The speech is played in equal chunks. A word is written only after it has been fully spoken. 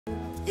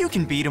You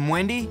can beat him,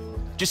 Wendy.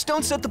 Just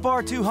don't set the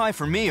bar too high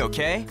for me,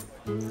 okay?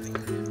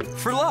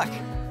 For luck.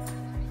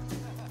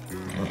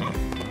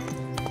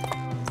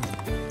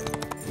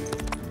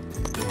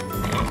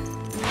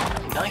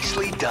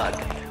 Nicely done.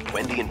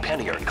 Wendy and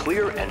Penny are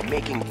clear and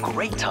making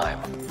great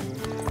time.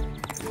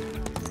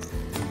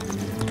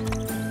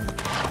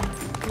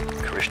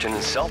 Christian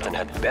and Sultan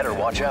had better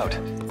watch out.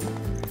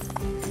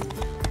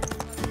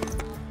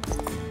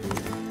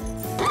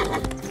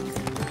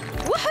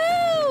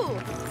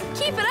 Woohoo!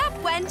 Keep it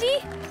up, Wendy!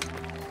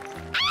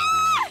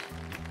 Ah!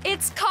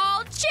 It's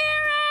called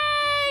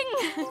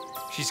cheering!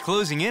 She's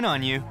closing in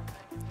on you.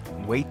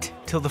 Wait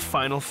till the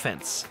final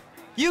fence.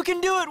 You can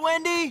do it,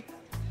 Wendy!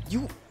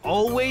 You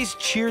always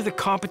cheer the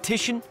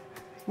competition?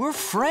 We're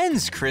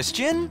friends,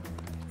 Christian.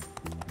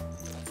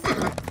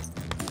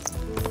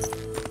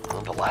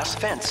 On the last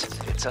fence,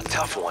 it's a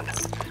tough one.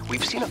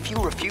 We've seen a few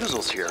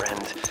refusals here,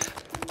 and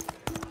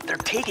they're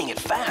taking it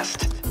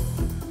fast.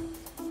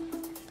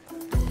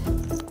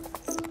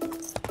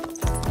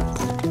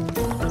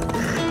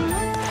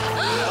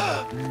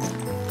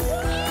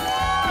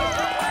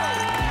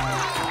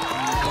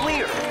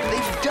 Clear!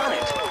 They've done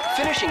it!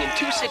 Finishing in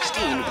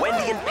 2:16,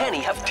 Wendy and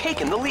Penny have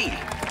taken the lead.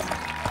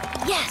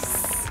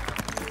 Yes!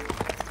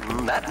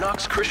 That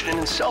knocks Christian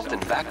and Sultan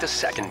back to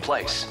second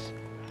place.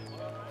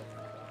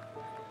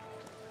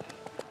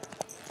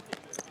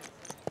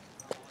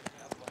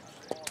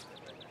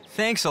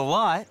 Thanks a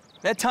lot.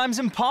 That time's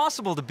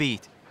impossible to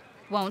beat.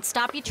 Won't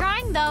stop you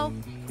trying, though.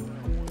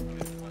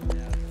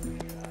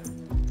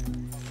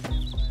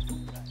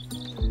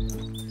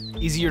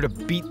 Easier to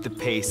beat the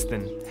pace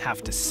than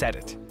have to set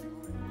it.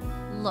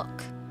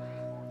 Look,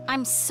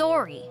 I'm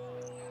sorry.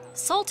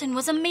 Sultan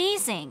was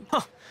amazing.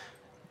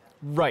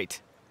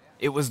 Right.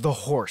 It was the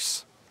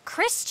horse.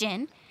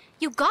 Christian,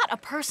 you got a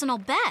personal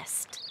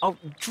best. Oh,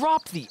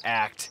 drop the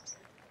act.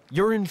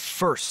 You're in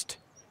first.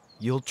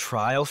 You'll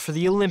trial for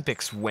the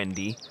Olympics,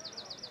 Wendy.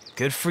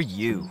 Good for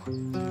you.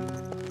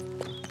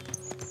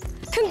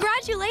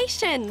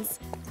 Congratulations!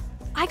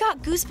 I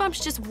got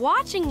goosebumps just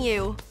watching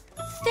you.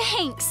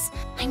 Thanks.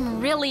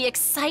 I'm really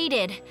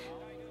excited.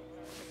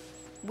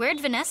 Where'd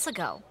Vanessa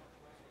go?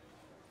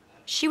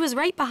 She was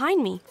right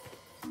behind me.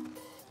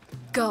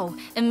 Go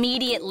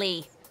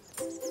immediately.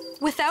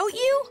 Without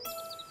you?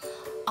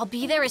 I'll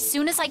be there as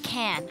soon as I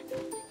can.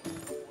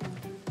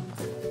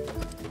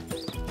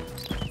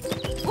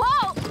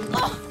 Whoa!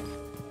 Oh!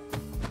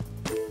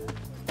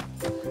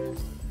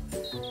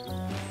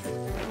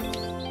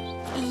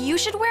 You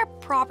should wear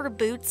proper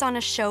boots on a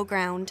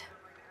showground.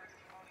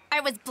 I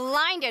was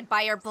blinded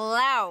by your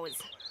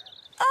blouse.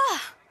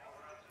 Ugh.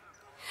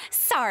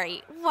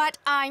 Sorry, what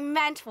I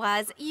meant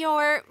was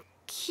you're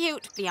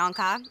cute,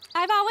 Bianca.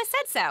 I've always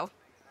said so.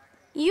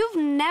 You've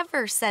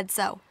never said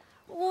so.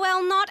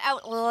 Well, not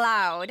out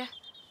loud,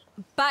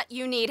 but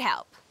you need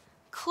help.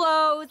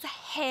 Clothes,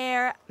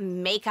 hair,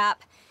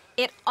 makeup.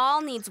 It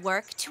all needs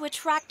work to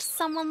attract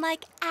someone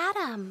like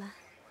Adam.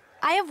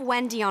 I have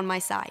Wendy on my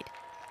side.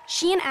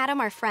 She and Adam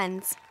are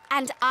friends.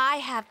 And I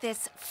have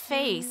this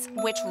face,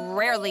 which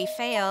rarely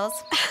fails.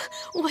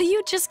 Will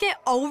you just get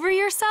over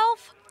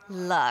yourself?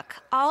 Look,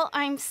 all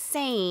I'm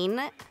saying,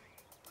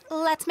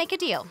 let's make a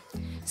deal.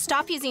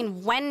 Stop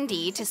using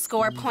Wendy to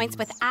score points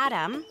with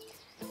Adam,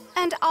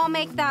 and I'll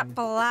make that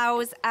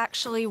blouse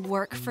actually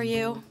work for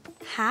you.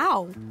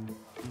 How?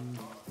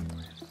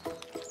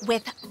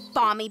 With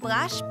balmy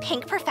blush,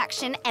 pink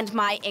perfection, and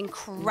my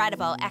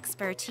incredible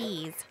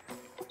expertise.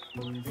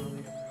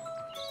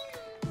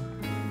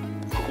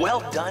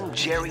 Well done,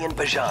 Jerry and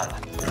Bajan.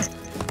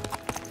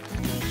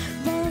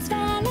 Rose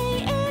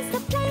Valley is the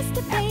place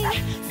to be.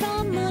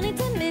 From morning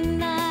to